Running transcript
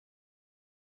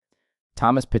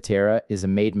Thomas Pitera is a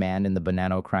made man in the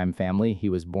Bonanno crime family. He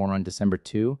was born on December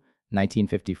 2,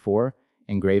 1954,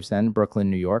 in Gravesend,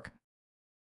 Brooklyn, New York.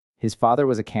 His father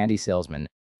was a candy salesman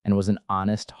and was an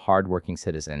honest, hard-working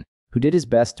citizen who did his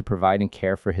best to provide and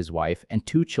care for his wife and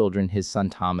two children, his son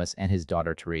Thomas and his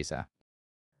daughter Teresa.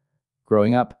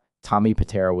 Growing up, Tommy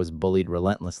Pitera was bullied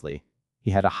relentlessly. He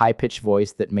had a high-pitched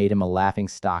voice that made him a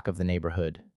laughingstock of the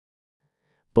neighborhood.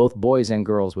 Both boys and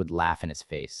girls would laugh in his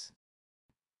face.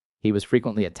 He was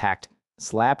frequently attacked,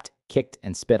 slapped, kicked,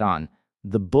 and spit on.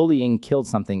 The bullying killed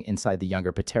something inside the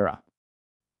younger Pitera.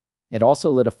 It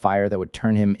also lit a fire that would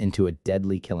turn him into a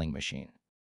deadly killing machine.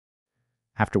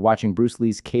 After watching Bruce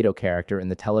Lee's Kato character in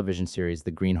the television series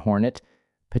The Green Hornet,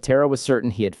 Pitera was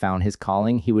certain he had found his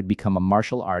calling. He would become a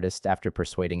martial artist after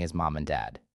persuading his mom and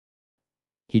dad.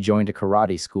 He joined a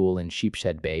karate school in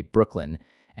Sheepshead Bay, Brooklyn,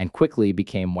 and quickly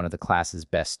became one of the class's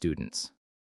best students.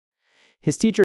 His teacher